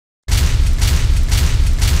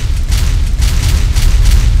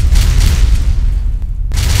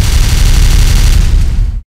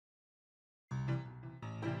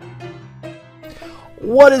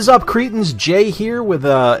What is up, cretins? Jay here with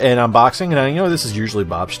an unboxing, and I know this is usually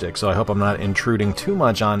Bob's shtick, so I hope I'm not intruding too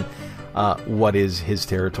much on what is his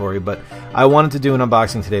territory, but I wanted to do an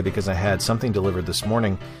unboxing today because I had something delivered this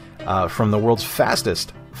morning from the world's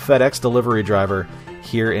fastest FedEx delivery driver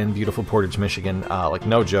here in beautiful Portage, Michigan. Like,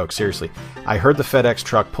 no joke, seriously. I heard the FedEx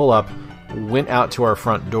truck pull up, went out to our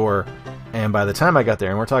front door, and by the time I got there,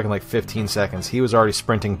 and we're talking like 15 seconds, he was already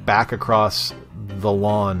sprinting back across the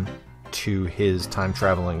lawn to his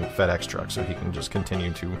time-traveling FedEx truck so he can just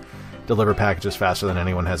continue to deliver packages faster than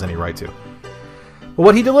anyone has any right to. But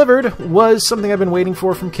what he delivered was something I've been waiting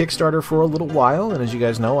for from Kickstarter for a little while, and as you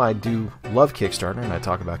guys know, I do love Kickstarter, and I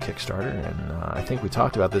talk about Kickstarter, and I think we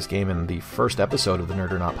talked about this game in the first episode of the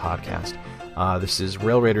Nerd or Not podcast. This is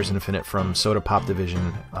Rail Raiders Infinite from Soda Pop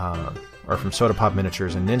Division, or from Soda Pop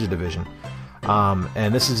Miniatures and Ninja Division.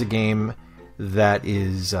 And this is a game that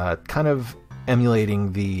is kind of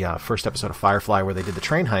emulating the first episode of Firefly where they did the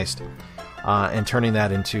train heist, and turning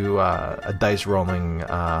that into a dice-rolling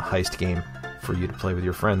heist game for you to play with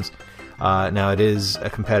your friends. Now, it is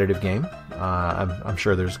a competitive game. I'm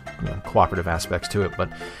sure there's cooperative aspects to it,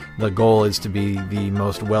 but the goal is to be the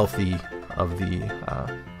most wealthy of the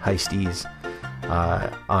heistees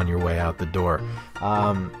on your way out the door.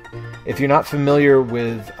 If you're not familiar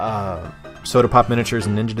with Soda Pop Miniatures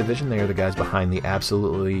and Ninja Division, they are the guys behind the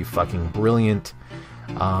absolutely fucking brilliant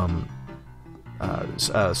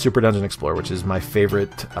Super Dungeon Explorer, which is my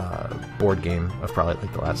favorite board game of probably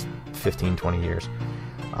like the last 15-20 years.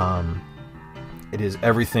 It is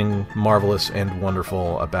everything marvelous and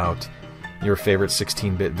wonderful about your favorite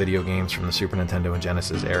 16-bit video games from the Super Nintendo and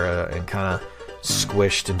Genesis era, and kind of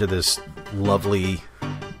squished into this lovely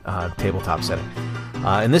tabletop setting.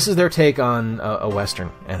 And this is their take on a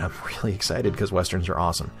Western, and I'm really excited because Westerns are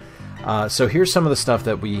awesome. So here's some of the stuff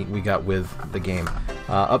that we got with the game.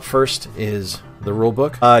 Up first is the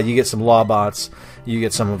rulebook. You get some law bots, you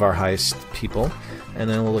get some of our heist people, and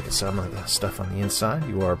then we'll look at some of the stuff on the inside.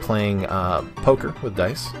 You are playing poker with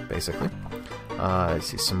dice, basically. I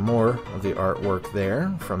see some more of the artwork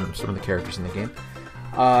there from some of the characters in the game.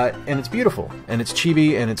 And it's beautiful, and it's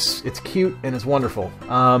chibi, and it's cute, and it's wonderful.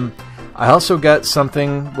 I also got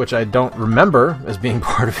something which I don't remember as being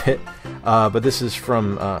part of it, but this is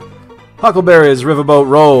from Huckleberry's Riverboat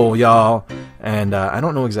Roll, y'all. And I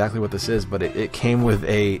don't know exactly what this is, but it came with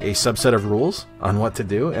a subset of rules on what to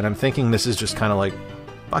do, and I'm thinking this is just kind of like,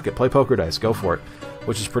 fuck it, play poker dice, go for it,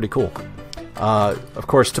 which is pretty cool. Of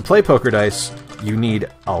course, to play poker dice, you need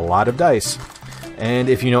a lot of dice. And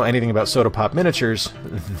if you know anything about Soda Pop Miniatures,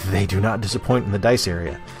 they do not disappoint in the dice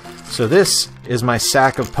area. So this is my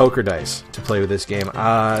sack of poker dice to play with this game.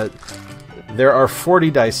 There are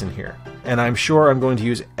 40 dice in here, and I'm sure I'm going to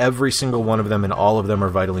use every single one of them, and all of them are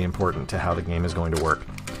vitally important to how the game is going to work.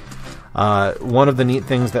 One of the neat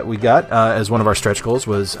things that we got as one of our stretch goals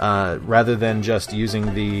was rather than just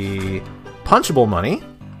using the punchable money,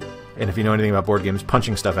 and if you know anything about board games,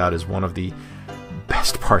 punching stuff out is one of the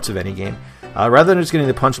best parts of any game. Rather than just getting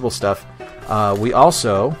the punchable stuff, we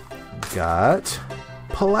also got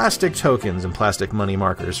plastic tokens and plastic money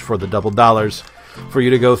markers for the double dollars for you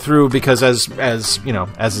to go through, because as you know,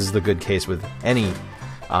 as is the good case with any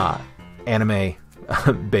anime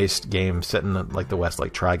based game set in like the West,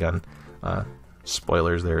 like Trigun.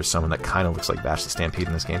 Spoilers, there is someone that kind of looks like Bash the Stampede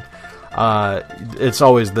in this game. It's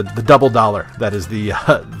always the double dollar that is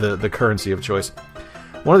the currency of choice.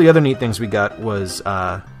 One of the other neat things we got was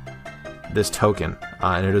this token,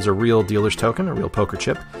 and it is a real dealer's token, a real poker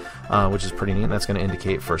chip, which is pretty neat. That's going to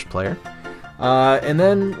indicate first player. And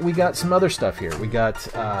then we got some other stuff here. We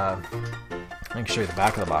got, I can show you the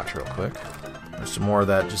back of the box real quick. There's some more of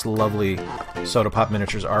that just lovely Soda Pop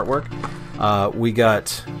Miniatures artwork. We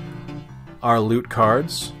got our loot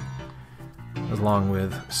cards, along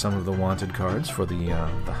with some of the wanted cards for the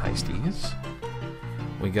heisties.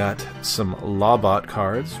 We got some Lawbot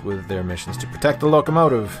cards with their missions to protect the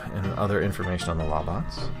locomotive and other information on the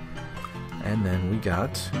Lawbots. And then we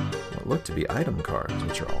got what look to be item cards,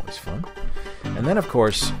 which are always fun. And then, of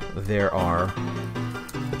course, there are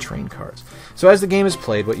the train cards. So as the game is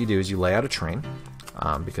played, what you do is you lay out a train,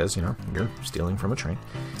 because, you know, you're stealing from a train.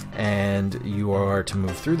 And you are to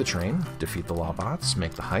move through the train, defeat the Lawbots,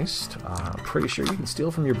 make the heist. Pretty sure you can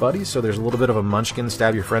steal from your buddies, so there's a little bit of a munchkin,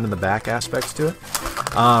 stab your friend in the back aspects to it.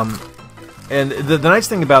 And the nice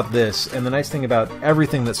thing about this, and the nice thing about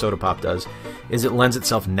everything that Soda Pop does, is it lends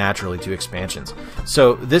itself naturally to expansions.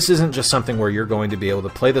 So this isn't just something where you're going to be able to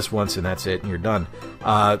play this once and that's it and you're done.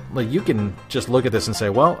 Like, you can just look at this and say,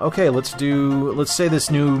 well, okay, let's say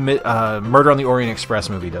this new Murder on the Orient Express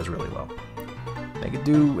movie does really well. They could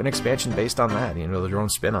do an expansion based on that, you know, their own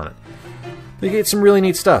spin on it. They get some really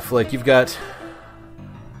neat stuff. Like, you've got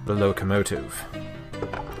the locomotive.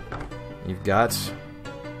 You've got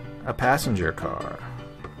a passenger car.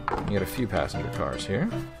 You got a few passenger cars here.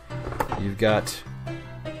 You've got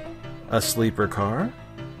a sleeper car.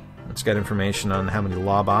 It's got information on how many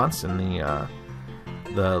Lawbots and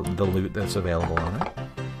the loot that's available on it.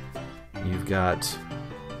 You've got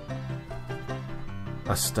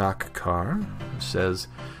a stock car. It says,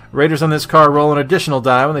 raiders on this car roll an additional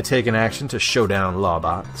die when they take an action to show down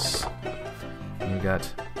Lawbots. You've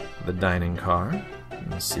got the dining car.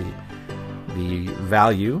 You see the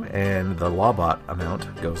value and the Lawbot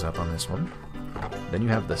amount goes up on this one. Then you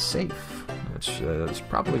have the safe, which is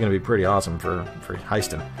probably going to be pretty awesome for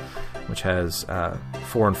heisting, which has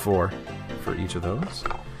 4 and 4 for each of those.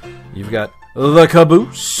 You've got the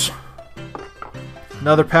caboose.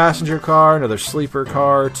 Another passenger car, another sleeper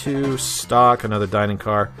car, 2 stock, another dining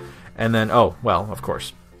car, and then, oh, well, of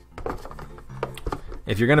course,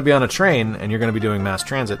 if you're going to be on a train and you're going to be doing mass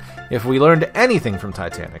transit, if we learned anything from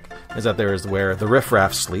Titanic, is that there is where the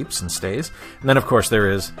riffraff sleeps and stays, and then, of course, there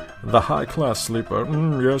is the high-class sleeper.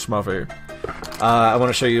 Yes, my favorite. I want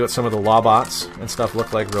to show you what some of the Lawbots and stuff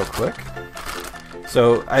look like real quick.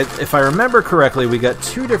 So, if I remember correctly, we got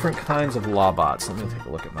 2 different kinds of Lawbots. Let me take a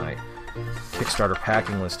look at my Kickstarter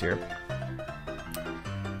packing list here.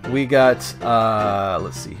 We got,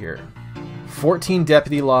 let's see here, 14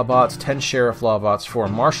 Deputy Lawbots, 10 Sheriff Lawbots, 4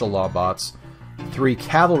 Marshal Lawbots, 3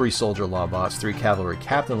 Cavalry Soldier Lawbots, 3 Cavalry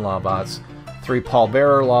Captain Lawbots, 3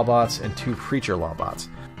 Pallbearer Lawbots, and 2 Preacher Lawbots.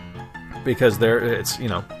 Because it's, you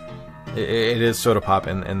know, it is soda pop,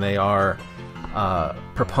 and they are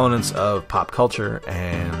proponents of pop culture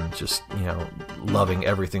and just, you know, loving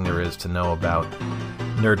everything there is to know about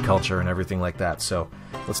nerd culture and everything like that. So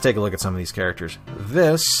let's take a look at some of these characters.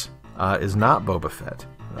 This is not Boba Fett.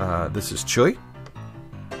 This is Chewie.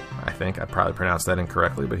 I think I probably pronounced that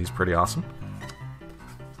incorrectly, but he's pretty awesome.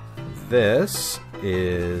 This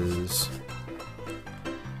is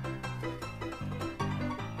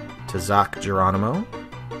Tazak Geronimo.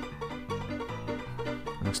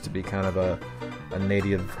 Looks to be kind of a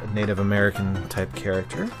Native American type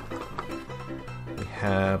character. We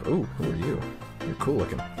have, ooh, who are you? You're cool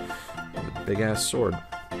looking. With a big ass sword.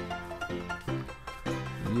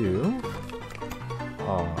 You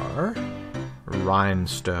are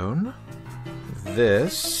Rhinestone.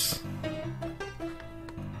 This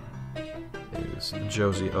is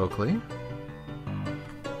Josie Oakley.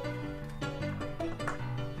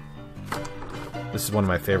 This is one of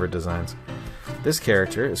my favorite designs. This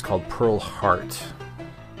character is called Pearl Hart.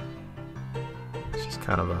 She's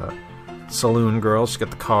kind of a saloon girl. She's got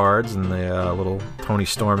the cards and the little Tony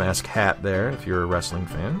Storm-esque hat there, if you're a wrestling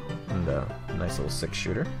fan, and a nice little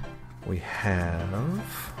 6-shooter. We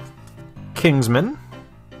have Kingsman.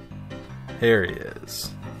 Here he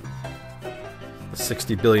is. The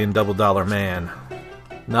 $60 billion double-dollar man.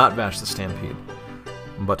 Not Vash the Stampede,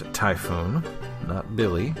 but Typhoon. Not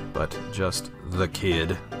Billy, but just the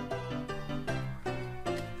Kid.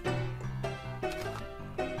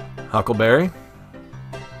 Huckleberry.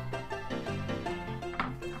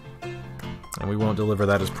 And we won't deliver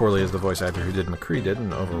that as poorly as the voice actor who did McCree did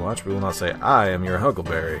in Overwatch. We will not say, I am your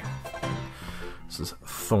Huckleberry. This is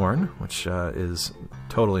Thorn, which is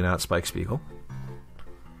totally not Spike Spiegel.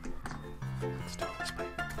 It's totally Spike.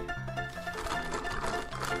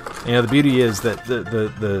 You know, the beauty is that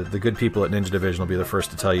the good people at Ninja Division will be the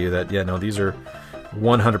first to tell you that, yeah, no, these are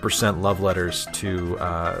 100% love letters to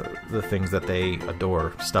the things that they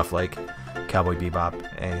adore. Stuff like Cowboy Bebop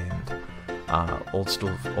and old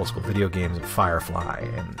school video games and Firefly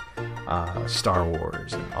and Star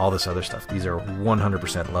Wars and all this other stuff. These are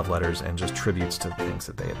 100% love letters and just tributes to the things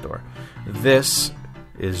that they adore. This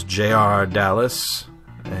is J.R. Dallas,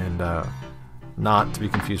 and not to be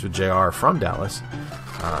confused with J.R. from Dallas,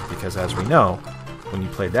 because as we know, when you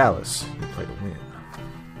play Dallas, you play to win.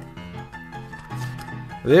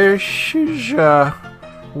 This is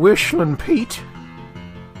Whistling Pete,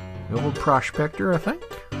 the old prospector, I think.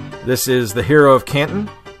 This is the hero of Canton,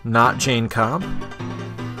 not Jane Cobb.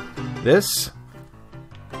 This,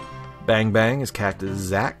 Bang Bang, is Cactus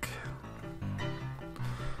Zack.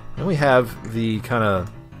 And we have the kind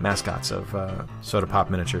of mascots of Soda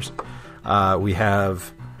Pop miniatures. We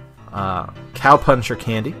have Cowpuncher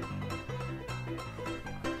Candy.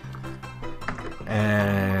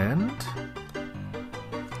 And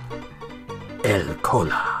El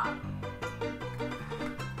Cola.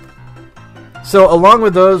 So along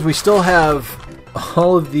with those, we still have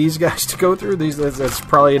all of these guys to go through. That's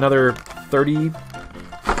probably another 30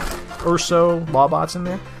 or so Lawbots in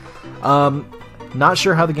there. Not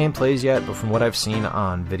sure how the game plays yet, but from what I've seen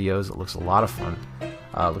on videos, it looks a lot of fun.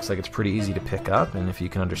 Looks like it's pretty easy to pick up, and if you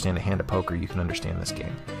can understand a hand of poker, you can understand this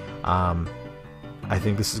game. I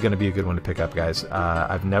think this is going to be a good one to pick up, guys.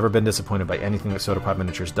 I've never been disappointed by anything that Soda Pop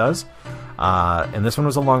Miniatures does, and this one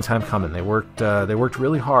was a long time coming. They worked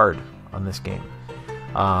really hard on this game,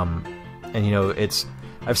 and you know,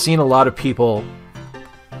 I've seen a lot of people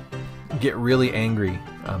get really angry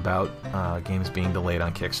about games being delayed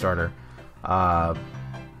on Kickstarter,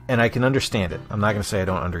 and I can understand it. I'm not going to say I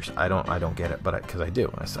don't get it, but because I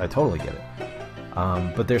do, I totally get it.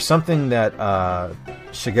 But there's something that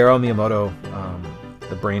Shigeru Miyamoto,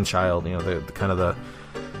 the brainchild, you know, the kind of the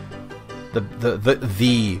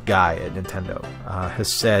guy at Nintendo,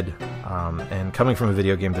 has said, and coming from a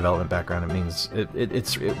video game development background, it means it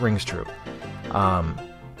rings true.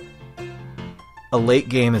 A late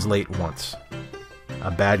game is late once.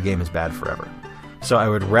 A bad game is bad forever. So I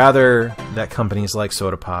would rather that companies like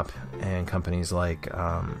Soda Pop and companies like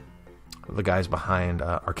the guys behind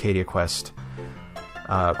Arcadia Quest,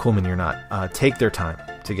 Cool Mini or Not, take their time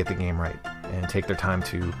to get the game right and take their time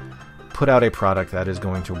to put out a product that is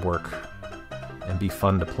going to work and be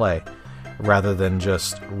fun to play, rather than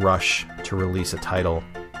just rush to release a title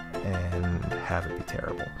and have it be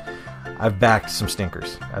terrible. I've backed some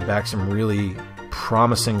stinkers. I've backed some really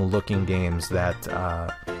promising looking games that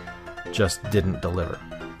just didn't deliver,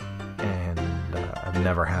 and I've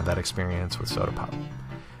never had that experience with Soda Pop.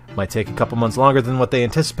 Might take a couple months longer than what they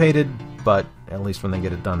anticipated, but at least when they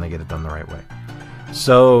get it done the right way.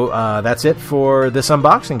 So that's it for this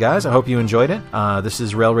unboxing, guys. I hope you enjoyed it. This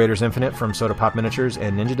is Rail Raiders Infinite from Soda Pop Miniatures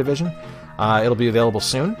and Ninja Division. It'll be available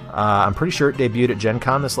soon. I'm pretty sure it debuted at Gen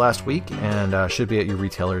Con this last week, and should be at your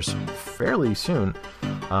retailers fairly soon,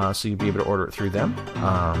 so you'll be able to order it through them.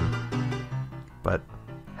 But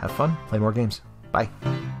have fun, play more games. Bye.